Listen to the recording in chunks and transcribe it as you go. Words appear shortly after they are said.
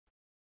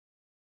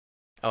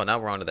Oh, now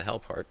we're on to the hell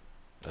part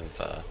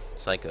of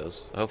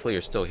PhYCoZ. Hopefully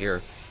you're still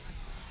here.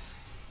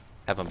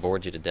 Haven't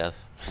bored you to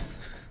death.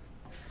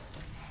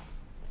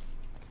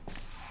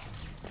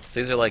 So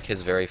these are like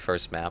his very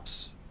first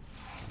maps,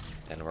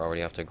 and we're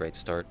already off to a great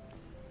start.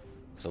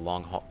 Because the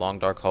long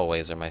dark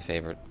hallways are my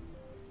favorite.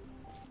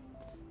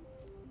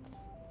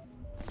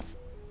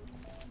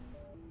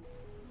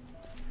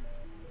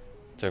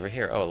 It's over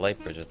here. Oh, a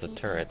light bridge with a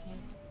turret.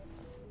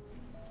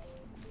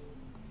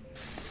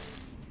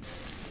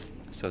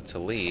 So to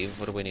leave,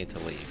 what do we need to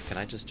leave? Can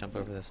I just jump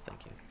over this?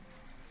 Thank you.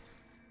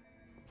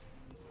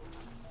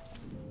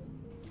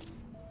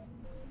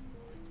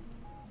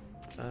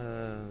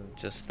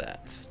 Just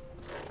that.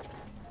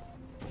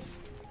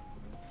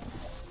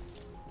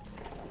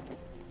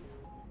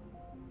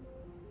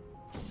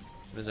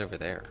 What is over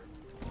there?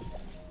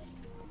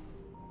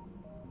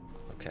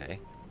 Okay.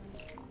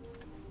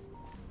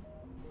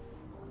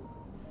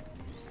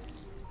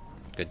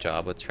 Good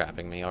job with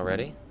trapping me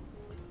already.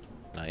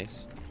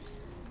 Nice.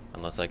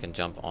 Unless I can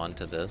jump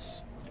onto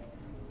this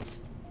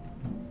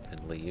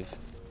and leave,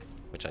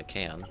 which I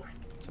can,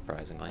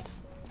 surprisingly.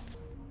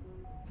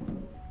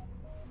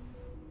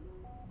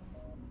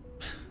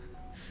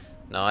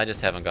 No, I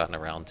just haven't gotten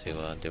around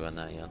to doing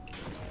that yet.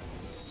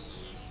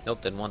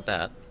 Nope, didn't want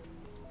that.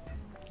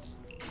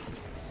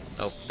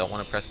 Nope, don't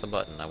want to press the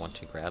button. I want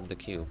to grab the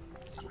cube.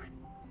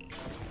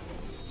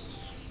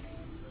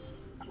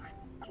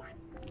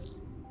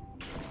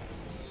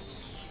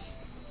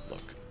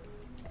 Look.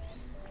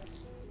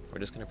 We're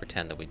just going to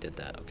pretend that we did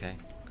that, okay?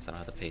 Because I don't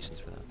have the patience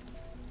for that.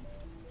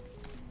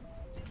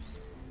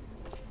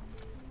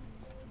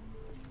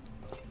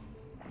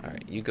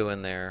 Alright, you go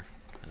in there,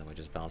 and then we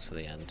just bounce to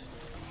the end.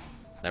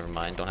 Never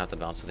mind, don't have to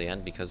bounce to the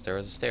end because there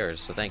are the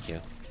stairs, so thank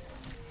you.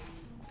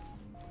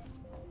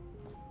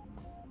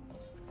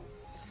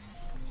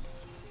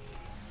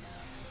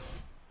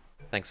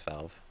 Thanks,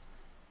 Valve,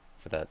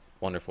 for that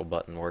wonderful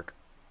button work.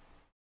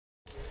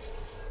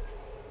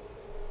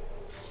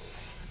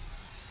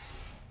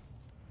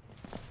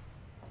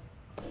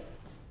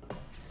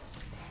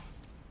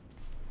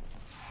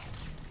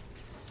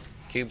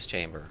 Cube's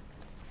chamber.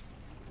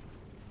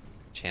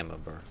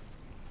 Chamber.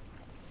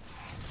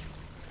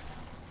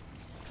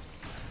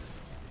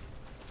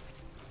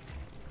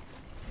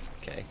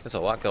 Okay, there's a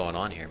lot going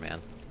on here,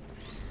 man.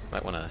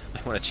 Might wanna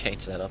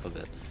change that up a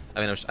bit. I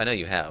mean, I know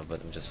you have,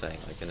 but I'm just saying,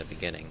 like in the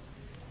beginning,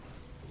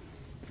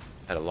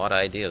 had a lot of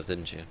ideas,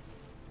 didn't you?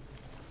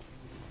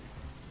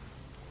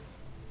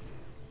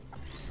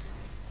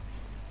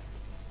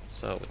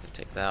 So we can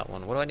take that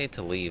one. What do I need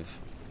to leave?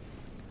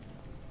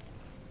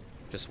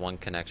 Just one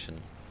connection.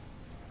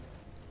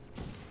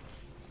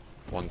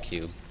 One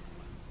cube.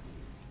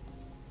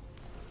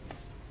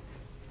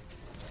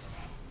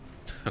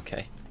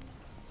 Okay.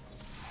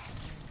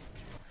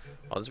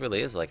 Oh, this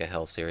really is like a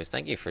hell series.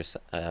 Thank you for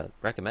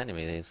recommending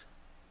me these.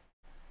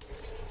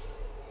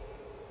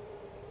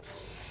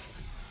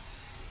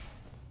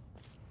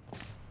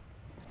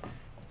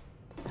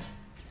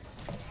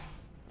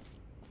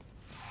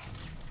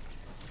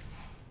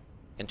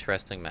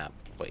 Interesting map.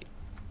 Wait.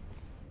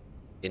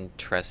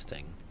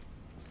 Interesting.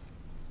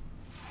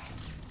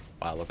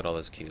 Wow, look at all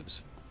those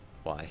cubes.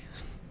 Why?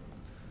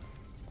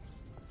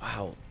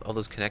 Wow, all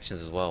those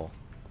connections as well.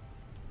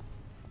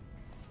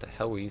 What the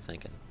hell were you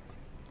thinking?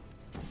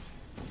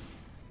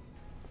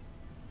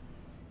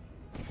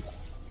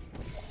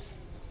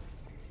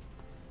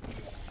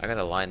 I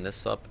gotta line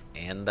this up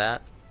and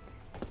that?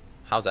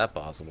 How's that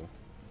possible?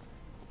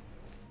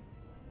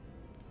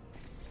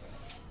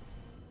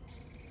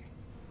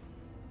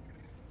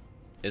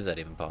 Is that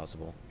even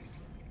possible?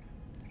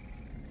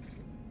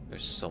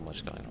 There's so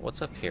much going on.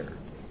 What's up here?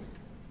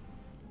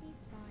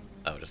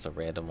 Oh, just a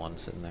random one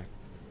sitting there.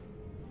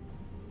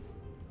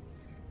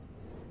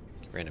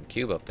 Random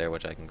cube up there,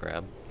 which I can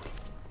grab.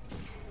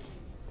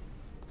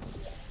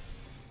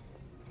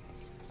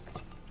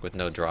 With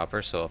no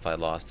dropper, so if I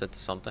lost it to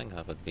something,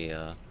 that would be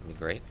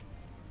great.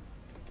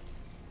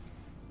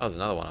 Oh, there's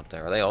another one up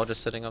there. Are they all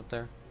just sitting up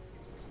there?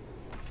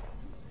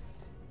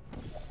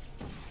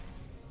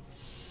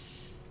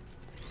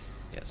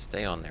 Yeah,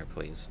 stay on there,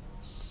 please.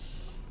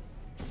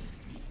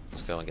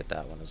 Let's go and get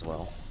that one as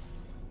well.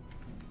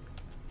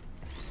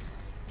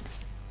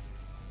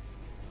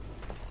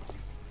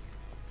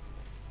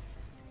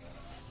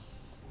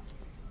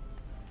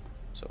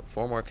 So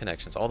 4 more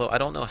connections. Although I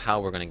don't know how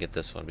we're going to get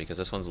this one because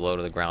this one's low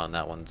to the ground and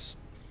that one's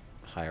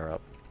higher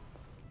up.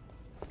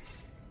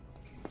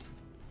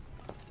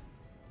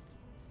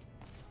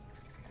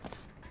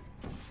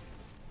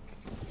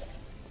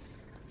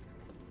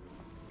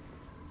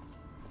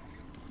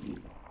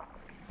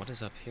 What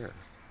is up here?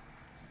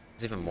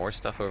 There's even more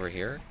stuff over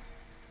here?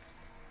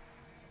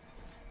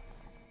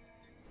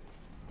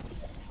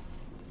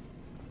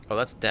 Oh,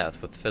 that's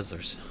death with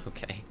fizzlers.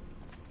 Okay.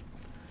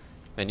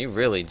 Man, you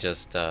really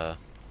just, you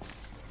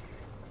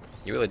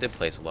really did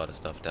place a lot of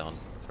stuff down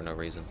for no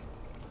reason.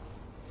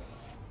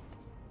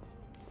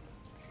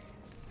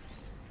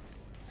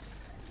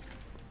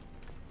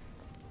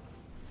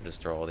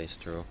 Just throw all these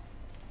through.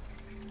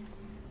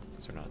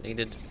 These are not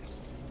needed.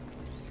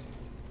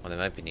 Well, they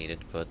might be needed,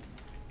 but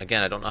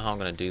again, I don't know how I'm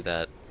going to do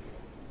that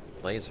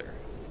laser.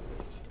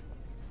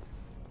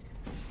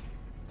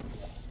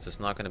 So it's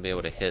not going to be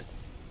able to hit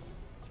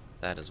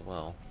that as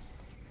well.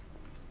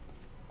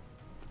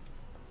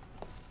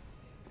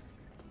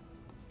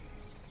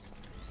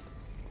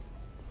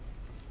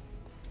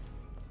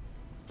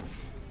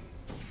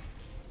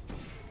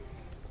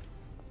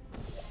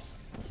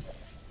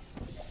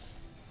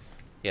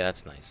 Yeah,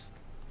 that's nice.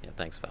 Yeah,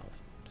 thanks, Valve.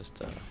 Just,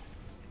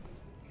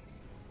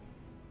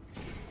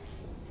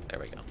 there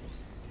we go.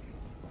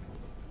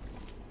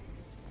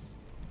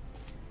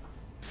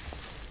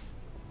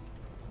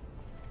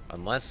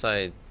 Unless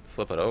I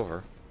flip it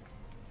over,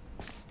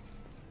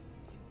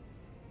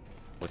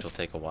 which will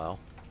take a while.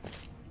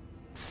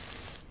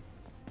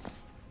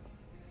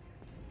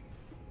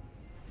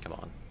 Come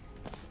on.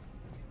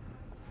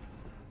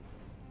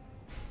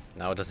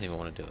 Now it doesn't even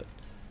want to do it.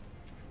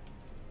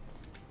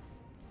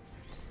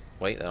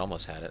 Wait, that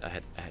almost had it.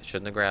 I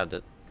shouldn't have grabbed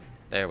it.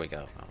 There we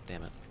go. Oh,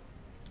 damn it.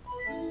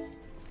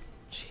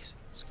 Jeez,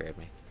 scared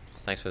me.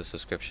 Thanks for the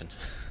subscription.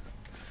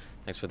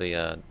 Thanks for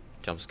the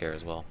jump scare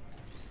as well.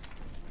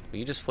 Will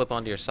you just flip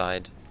onto your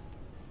side?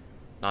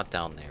 Not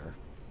down there.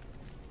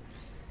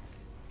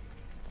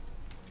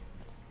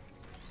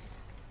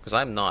 Because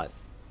I'm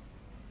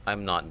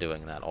not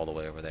doing that all the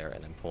way over there,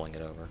 and I'm pulling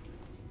it over.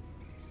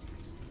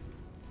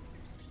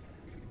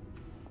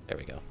 There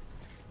we go.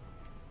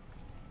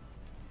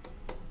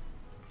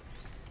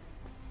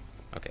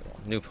 Okay, well,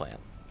 new plan.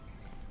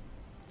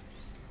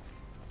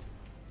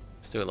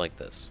 Let's do it like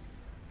this.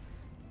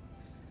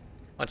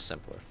 Much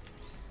simpler.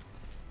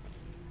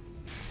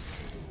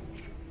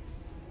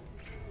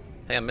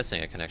 Hey, I'm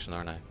missing a connection,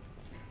 aren't I?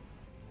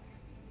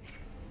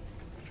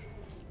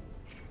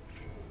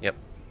 Yep.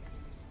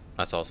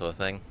 That's also a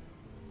thing.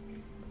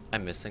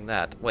 I'm missing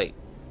that. Wait.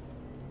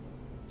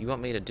 You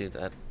want me to do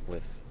that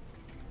with...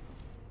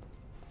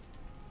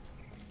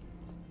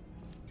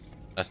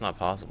 That's not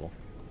possible.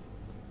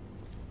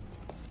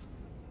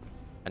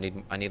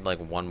 I need like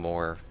one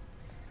more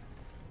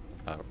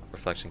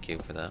reflection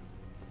cube for that.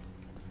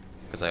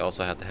 Because I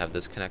also have to have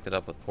this connected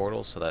up with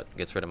portals, so that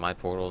gets rid of my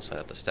portals, so I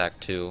have to stack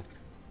 2.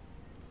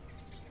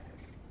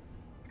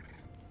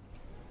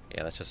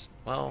 Yeah, that's just,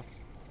 well...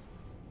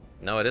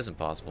 No, it isn't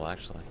possible,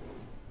 actually.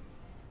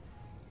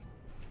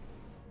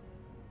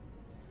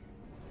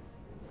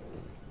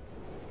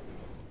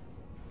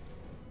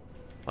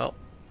 Well,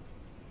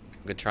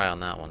 good try on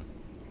that one.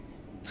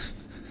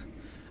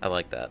 I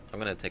like that. I'm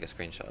gonna take a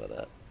screenshot of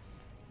that.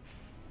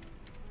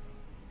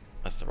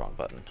 That's the wrong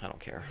button. I don't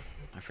care.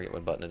 I forget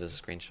what button it is,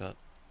 a screenshot.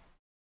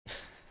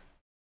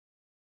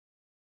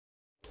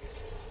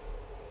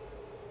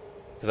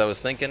 Because I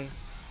was thinking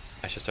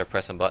I should start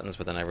pressing buttons,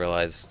 but then I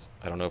realized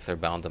I don't know if they're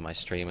bound to my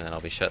stream, and then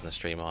I'll be shutting the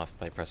stream off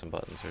by pressing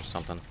buttons or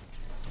something.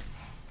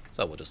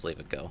 So we'll just leave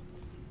it go.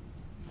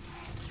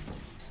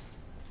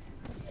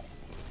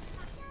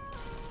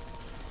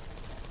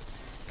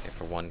 Okay,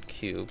 for 1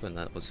 cube, and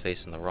that was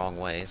facing the wrong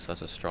way, so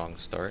that's a strong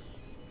start.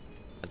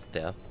 That's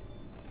death.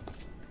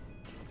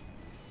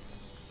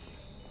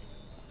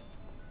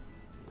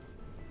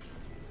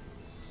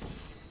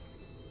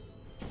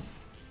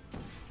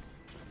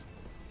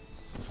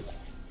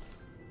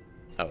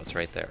 Oh, it's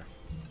right there.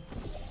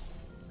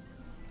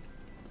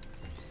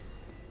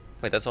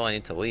 Wait, that's all I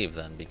need to leave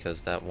then,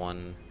 because that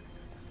one...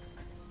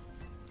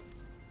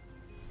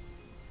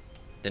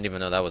 Didn't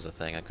even know that was a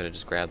thing. I could have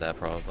just grabbed that,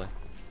 probably.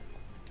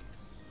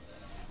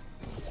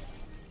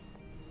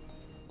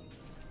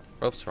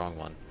 Oops, wrong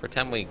one.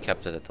 Pretend we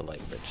kept it at the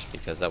light bridge,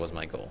 because that was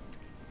my goal.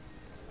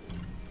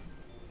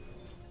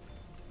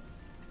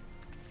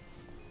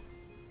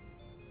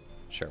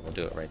 Sure, we'll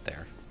do it right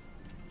there.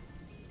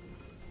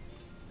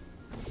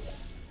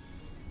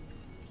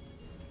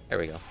 There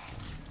we go.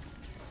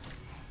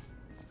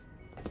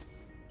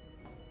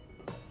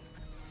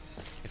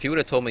 If you would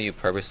have told me you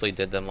purposely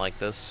did them like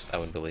this, I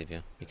would believe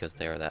you, because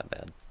they are that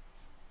bad.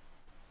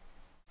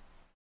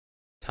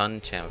 Ton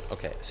cham.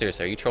 Okay,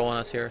 seriously, are you trolling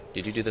us here?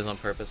 Did you do this on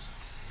purpose?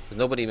 Because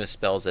nobody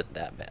misspells it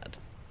that bad.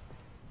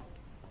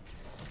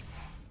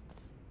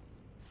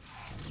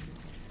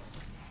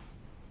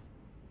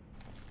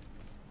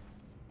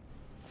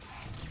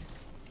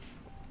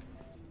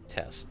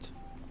 Test.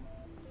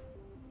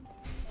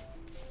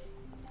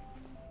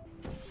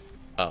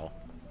 Oh.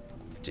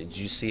 Did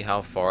you see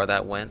how far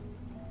that went?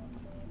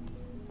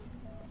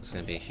 It's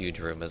gonna be a huge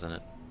room, isn't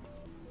it?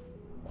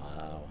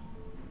 Wow.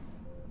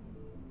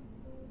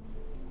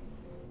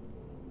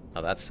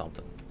 Oh, that's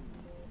something.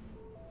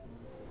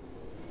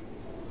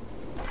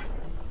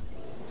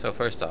 So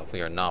first off,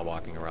 we are not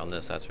walking around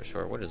this, that's for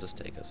sure. Where does this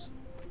take us?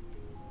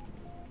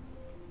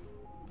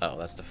 Oh,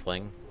 that's the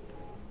fling.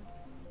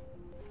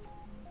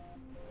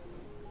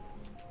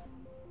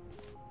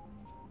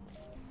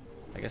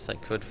 I guess I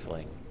could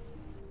fling.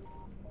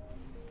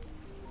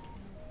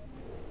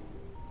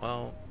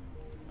 Well,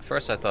 at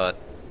first I thought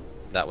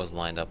that was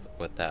lined up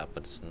with that,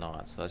 but it's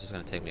not. So that's just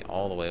going to take me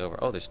all the way over.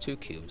 Oh, there's 2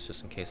 cubes,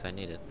 just in case I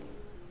need it.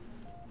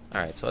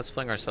 Alright, so let's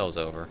fling ourselves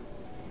over.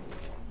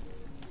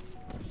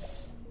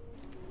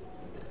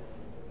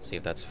 See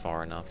if that's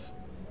far enough.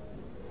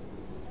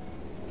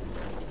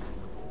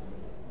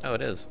 Oh,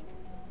 it is.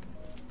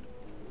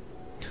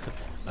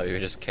 Oh, you're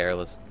just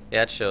careless.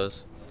 Yeah, it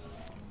shows.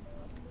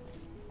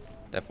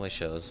 Definitely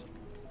shows.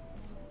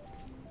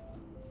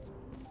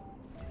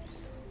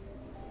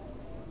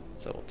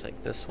 So we'll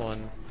take this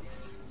one.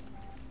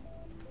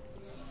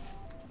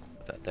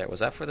 Put that there.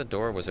 Was that for the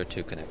door, or was there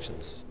two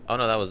connections? Oh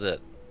no, that was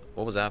it.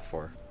 What was that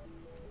for?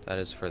 That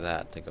is for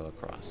that to go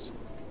across.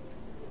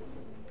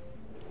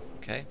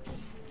 Okay.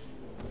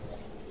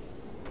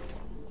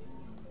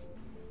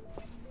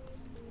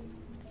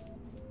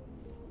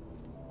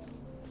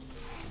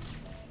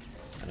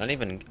 I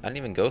didn't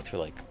even go through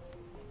like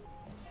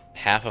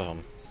half of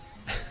them.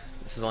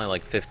 This is only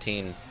like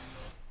 15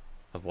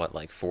 of what,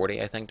 like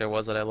 40 I think there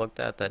was that I looked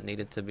at that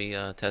needed to be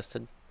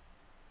tested.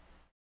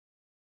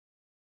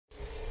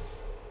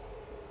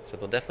 So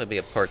there'll definitely be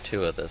a part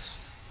 2 of this,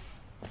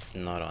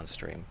 not on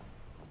stream,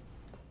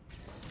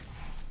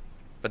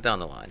 but down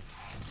the line.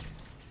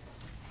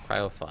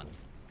 Cryo fun.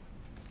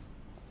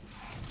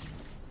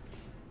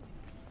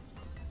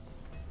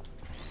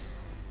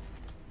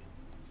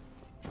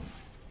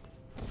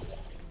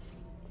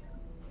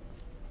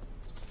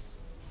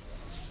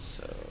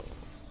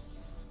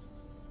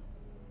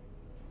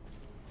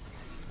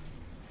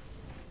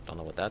 Don't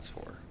know what that's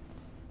for.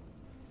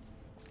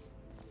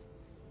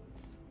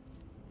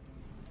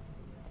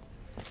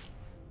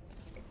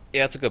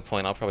 Yeah, that's a good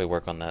point. I'll probably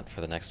work on that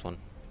for the next one.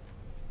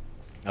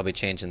 I'll be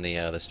changing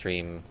the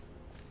stream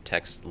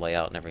text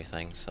layout and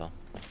everything, so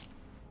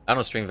I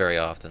don't stream very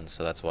often,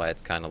 so that's why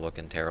it's kind of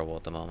looking terrible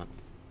at the moment.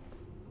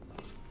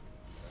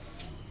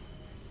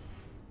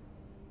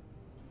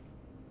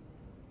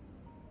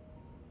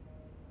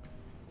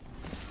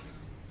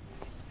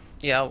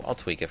 Yeah, I'll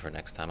tweak it for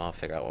next time. I'll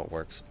figure out what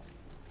works.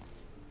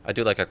 I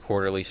do like a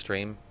quarterly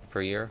stream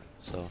per year,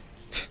 so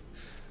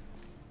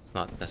it's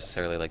not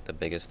necessarily like the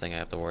biggest thing I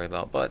have to worry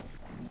about, but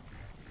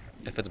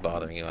if it's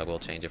bothering you, I will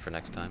change it for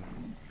next time.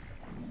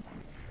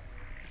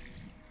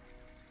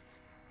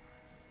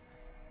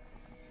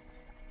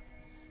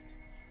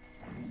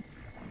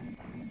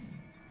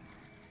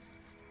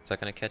 Is that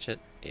gonna catch it?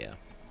 Yeah.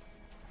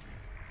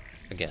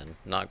 Again,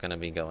 not gonna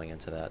be going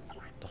into that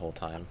the whole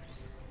time.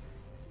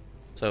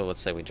 So let's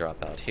say we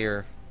drop out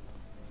here.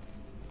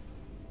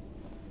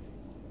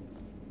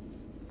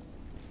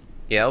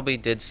 Yeah,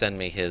 LB did send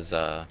me his,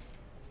 the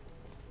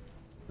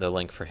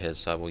link for his,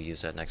 so I will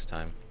use that next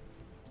time.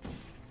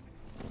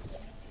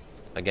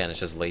 Again,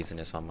 it's just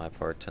laziness on my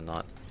part to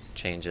not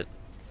change it.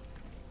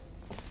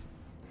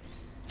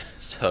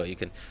 So you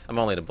can, I'm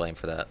only to blame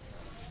for that.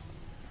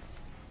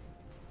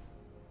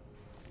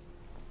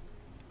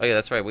 Oh yeah,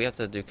 that's right, we have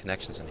to do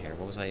connections in here.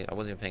 What was I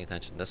wasn't even paying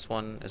attention. This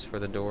one is for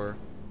the door.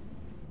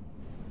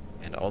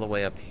 And all the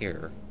way up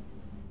here.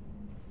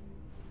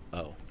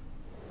 Oh.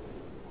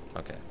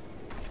 Okay.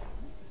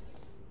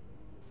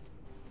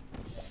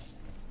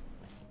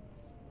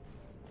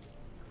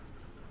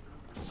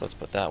 So let's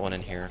put that one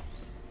in here.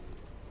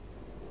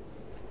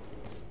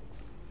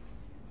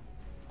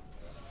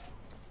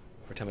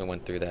 Every time we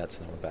went through that,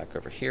 so now we're back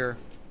over here.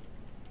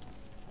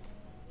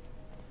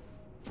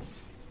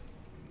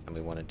 And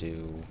we want to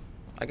do...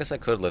 I guess I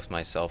could lift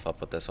myself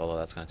up with this, although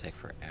that's going to take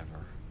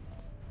forever.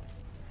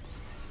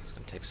 It's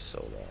going to take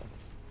so long.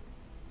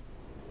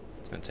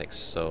 It's going to take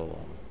so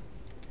long.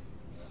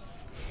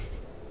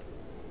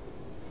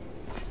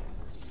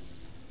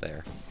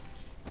 There.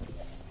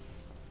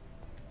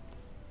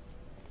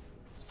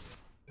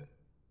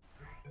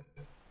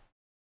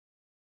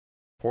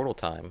 Portal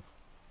time.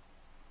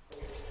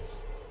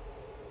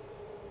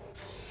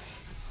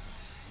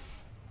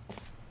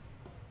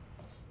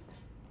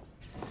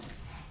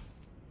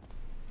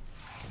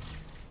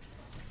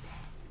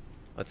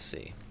 Let's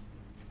see.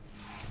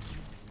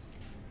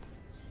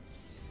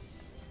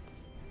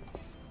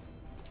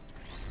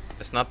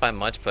 It's not by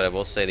much, but I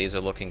will say these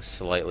are looking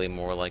slightly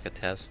more like a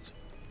test.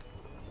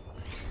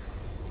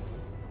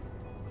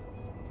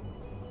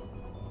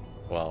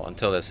 Well,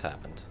 until this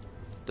happened.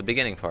 The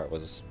beginning part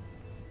was...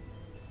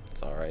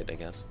 it's alright, I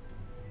guess.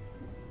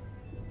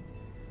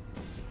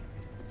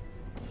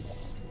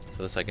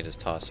 So this I can just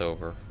toss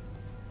over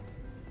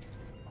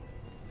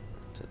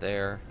to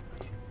there.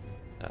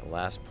 That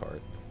last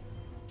part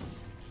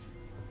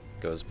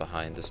goes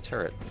behind this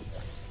turret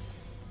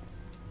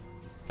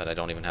that I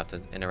don't even have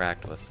to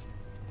interact with.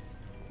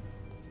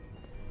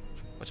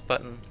 Which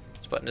button?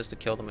 Which button is to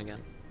kill them again?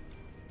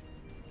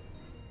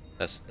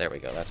 There we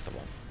go, that's the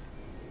one.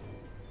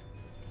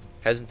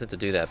 Hesitant to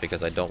do that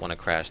because I don't want to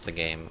crash the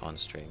game on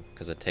stream,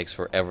 because it takes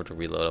forever to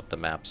reload up the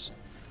maps,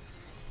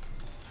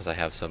 because I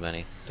have so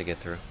many to get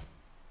through.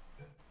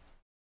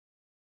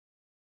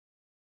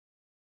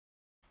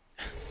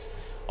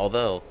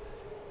 Although,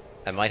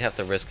 I might have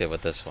to risk it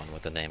with this one,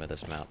 with the name of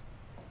this map.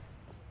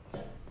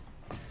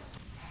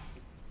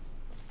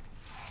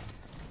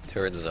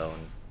 Turret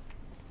zone.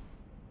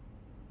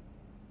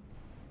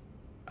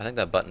 I think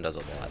that button does a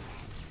lot.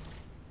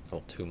 A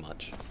little too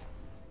much.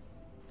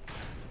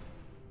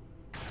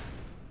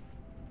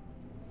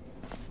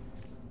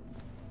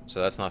 So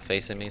that's not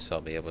facing me, so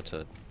I'll be able to...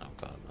 Oh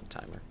god, I'm on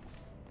timer.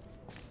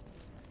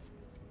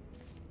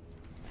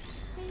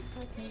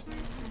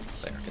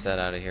 There, get that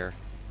out of here.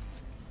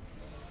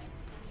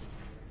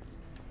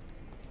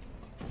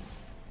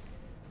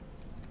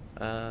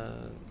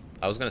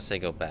 I was gonna say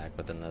go back,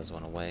 but then those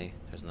went away.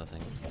 There's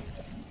nothing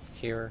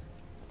here.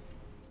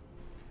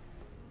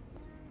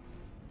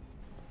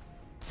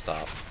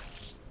 Stop.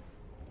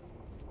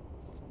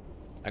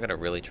 I gotta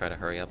really try to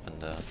hurry up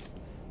and,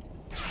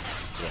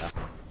 yeah,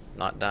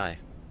 not die.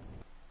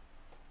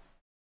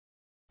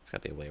 There's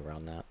gotta be a way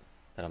around that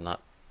I'm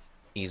not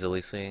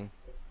easily seeing.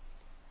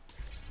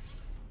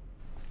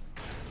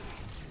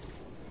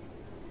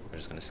 We're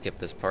just gonna skip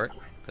this part,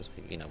 because,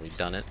 you know, we've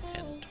done it,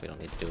 and we don't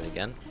need to do it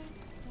again.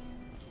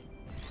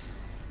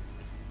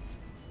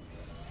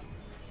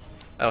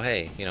 Oh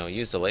hey, you know,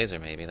 use the laser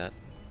maybe, that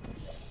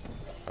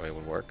probably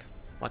would work.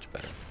 Much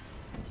better.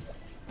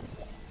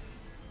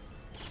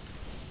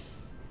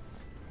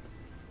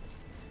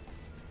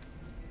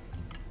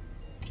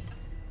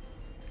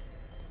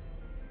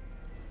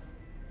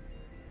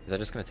 Is that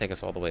just going to take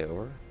us all the way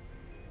over? Or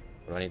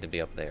do I need to be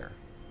up there?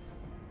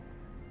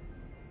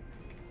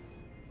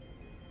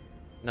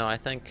 No, I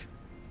think...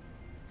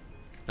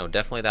 No,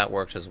 definitely that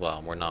works as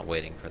well. We're not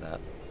waiting for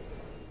that.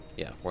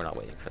 Yeah, we're not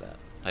waiting for that.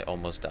 I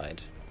almost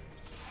died.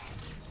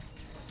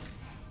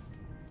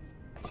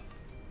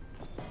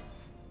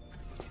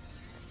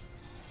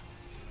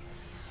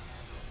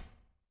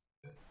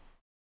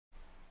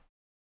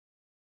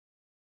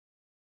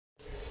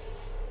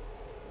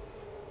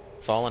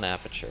 Fallen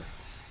aperture.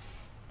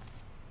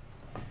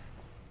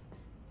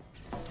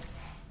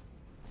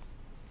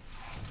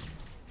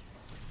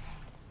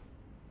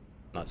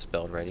 Not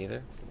spelled right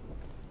either.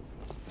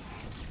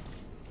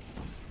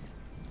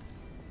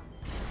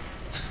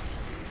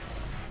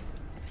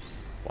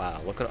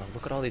 Wow, look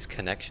at all these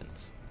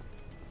connections.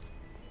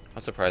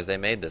 I'm surprised they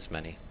made this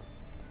many.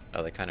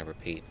 Oh, they kind of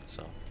repeat,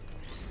 so.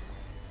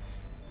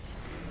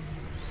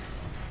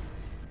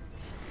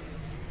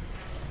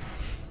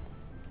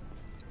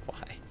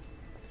 Why?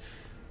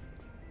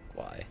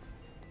 Why?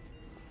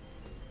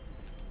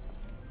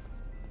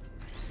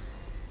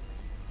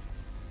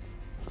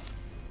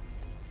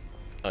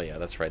 Oh yeah,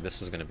 that's right.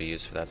 This is going to be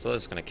used for that. So I'm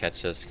just going to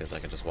catch this because I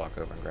can just walk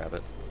over and grab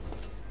it.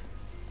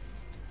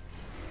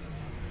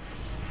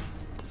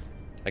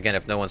 Again,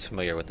 if no one's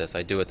familiar with this,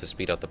 I do it to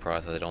speed up the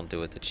process. I don't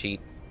do it to cheat,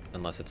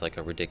 unless it's like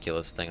a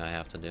ridiculous thing I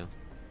have to do.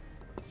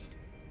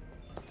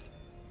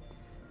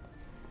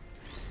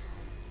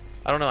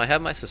 I don't know, I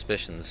have my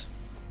suspicions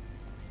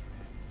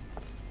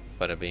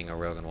about it being a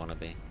rogue and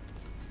wannabe.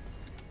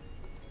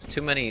 There's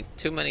too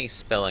many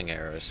spelling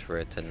errors for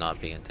it to not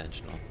be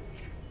intentional.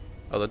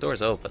 Oh, the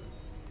door's open.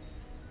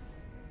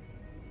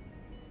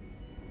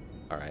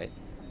 Alright.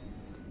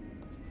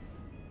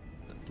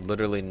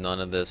 Literally none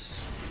of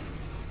this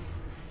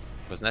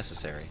was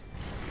necessary.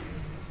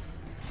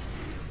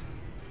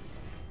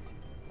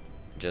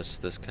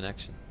 Just this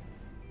connection.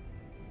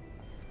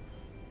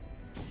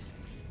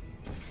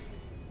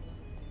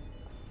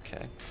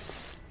 Okay.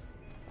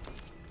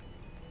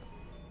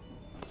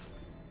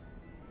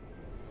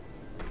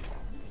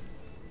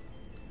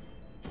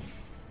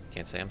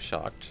 Can't say I'm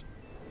shocked.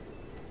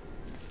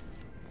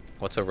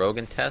 What's a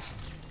Rogan test?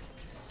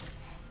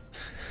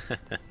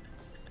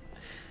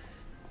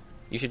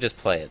 You should just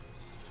play it.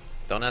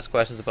 Don't ask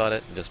questions about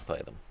it, just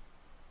play them.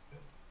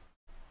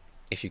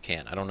 If you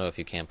can. I don't know if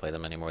you can play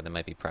them anymore. They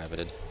might be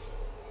privated.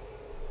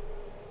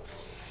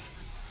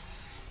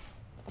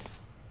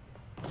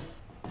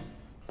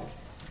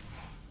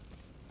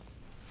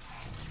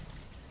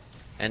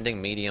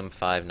 Ending medium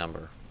 5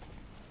 number.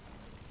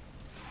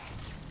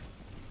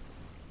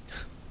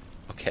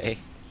 Okay.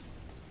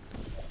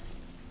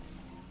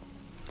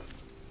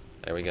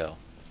 There we go.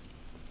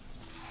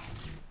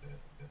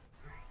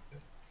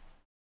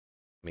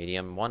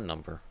 Medium 1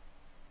 number.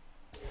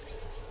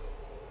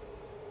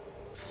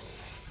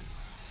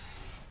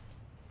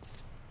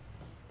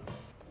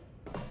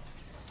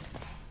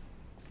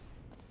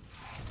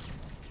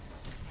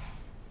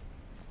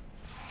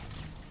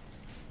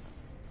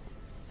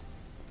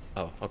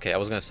 Oh, okay, I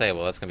was gonna say,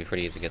 well, that's gonna be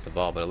pretty easy to get the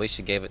ball, but at least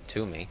she gave it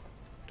to me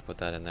to put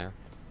that in there.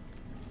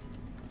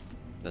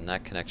 Then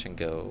that connection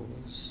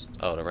goes...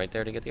 Oh, to right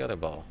there to get the other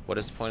ball. What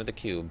is the point of the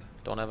cube?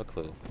 Don't have a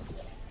clue.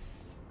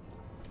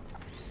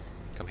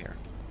 Come here.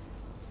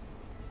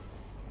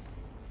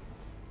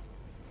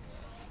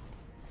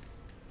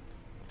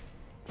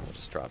 We'll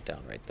just drop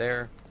down right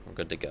there. We're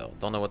good to go.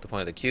 Don't know what the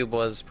point of the cube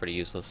was. Pretty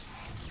useless.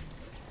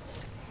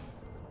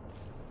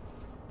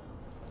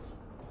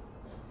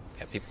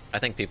 Yeah, I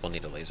think people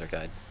need a laser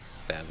guide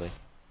badly.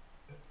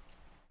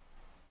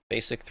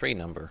 Basic 3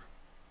 number.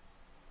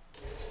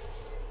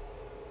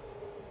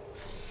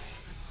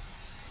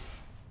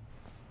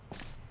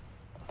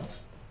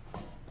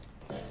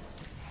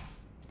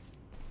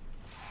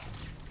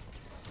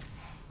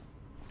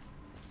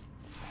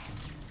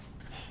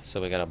 So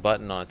we got a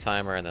button on a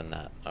timer and then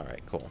that.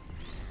 Alright, cool.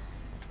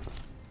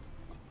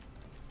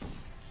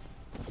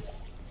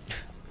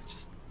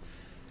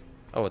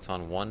 Oh, it's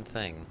on one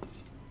thing.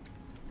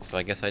 So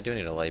I guess I do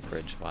need a light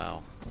bridge.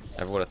 Wow.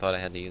 Never would have thought I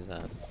had to use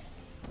that.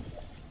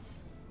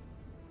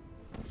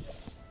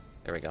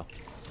 There we go.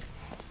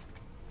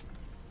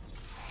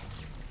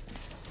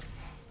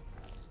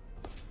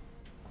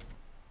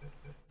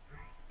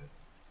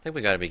 I think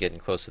we gotta be getting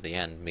close to the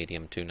end,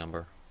 medium 2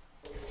 number.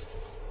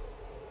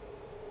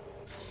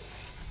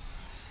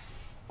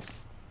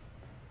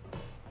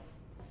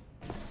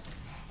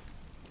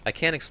 I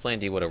can't explain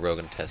to you what a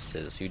Rogan test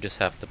is, you just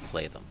have to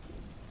play them.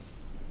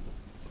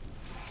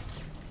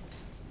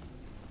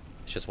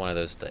 It's just one of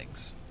those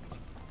things.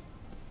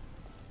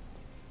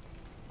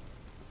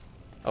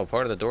 Oh,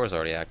 part of the door is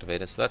already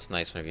activated, so that's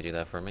nice whenever you do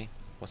that for me.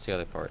 What's the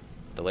other part?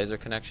 The laser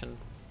connection?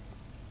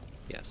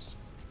 Yes.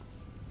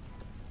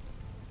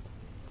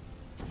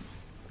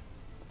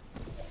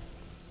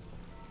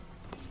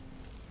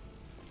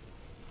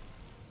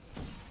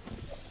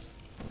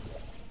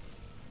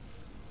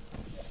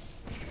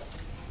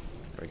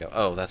 There we go.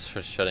 Oh, that's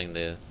for shutting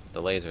the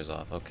lasers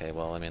off. Okay,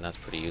 well, I mean, that's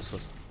pretty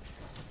useless.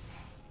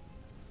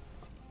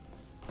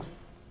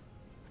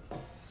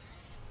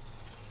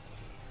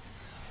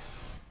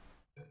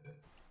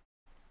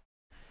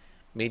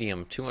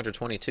 Medium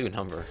 222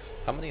 number.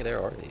 How many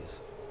there are these?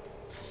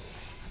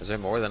 Is there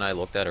more than I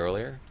looked at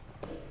earlier?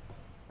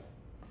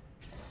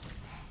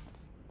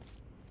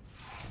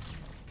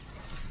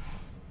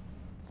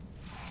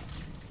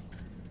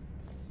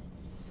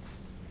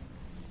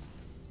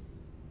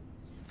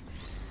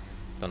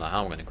 Don't know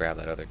how I'm going to grab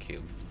that other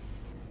cube.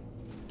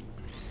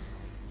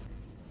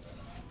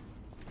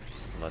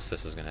 Unless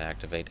this is going to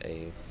activate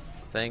a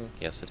thing.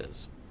 Yes, it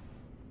is.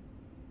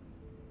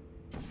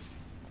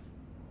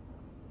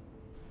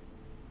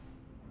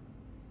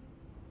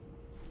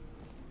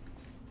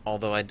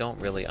 Although I don't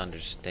really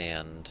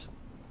understand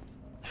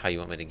how you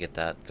want me to get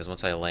that, because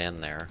once I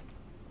land there,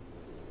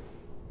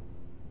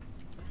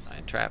 I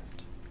am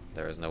trapped.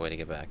 There is no way to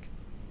get back.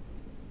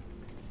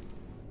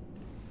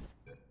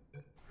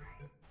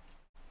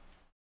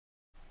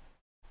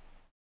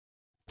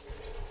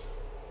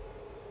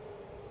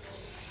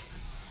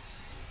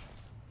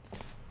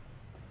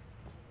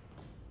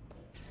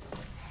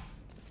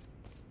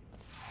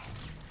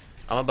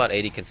 I'm about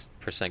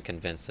 80%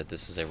 convinced that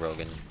this is a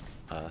Rogan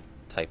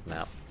type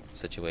map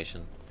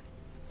situation.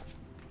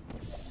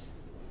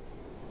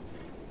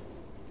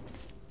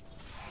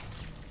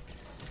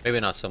 Maybe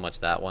not so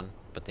much that one,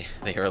 but the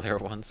earlier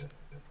ones.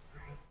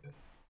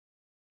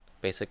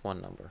 Basic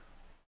 1 number.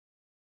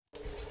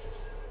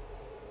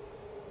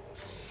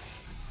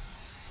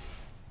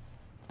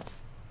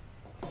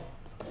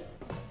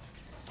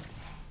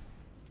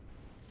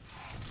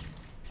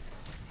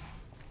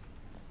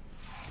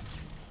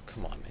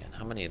 Come on, man.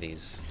 How many of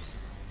these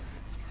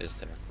is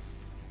there?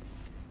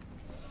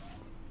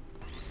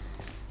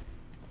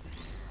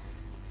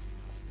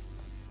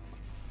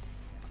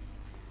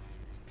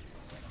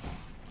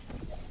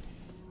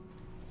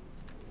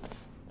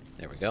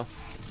 There we go.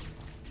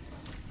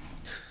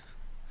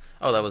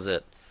 Oh, that was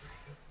it.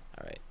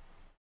 Alright.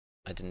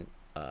 I didn't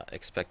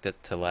expect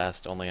it to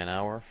last only an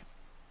hour,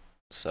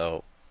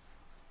 so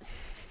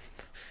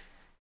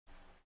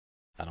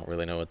I don't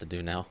really know what to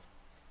do now.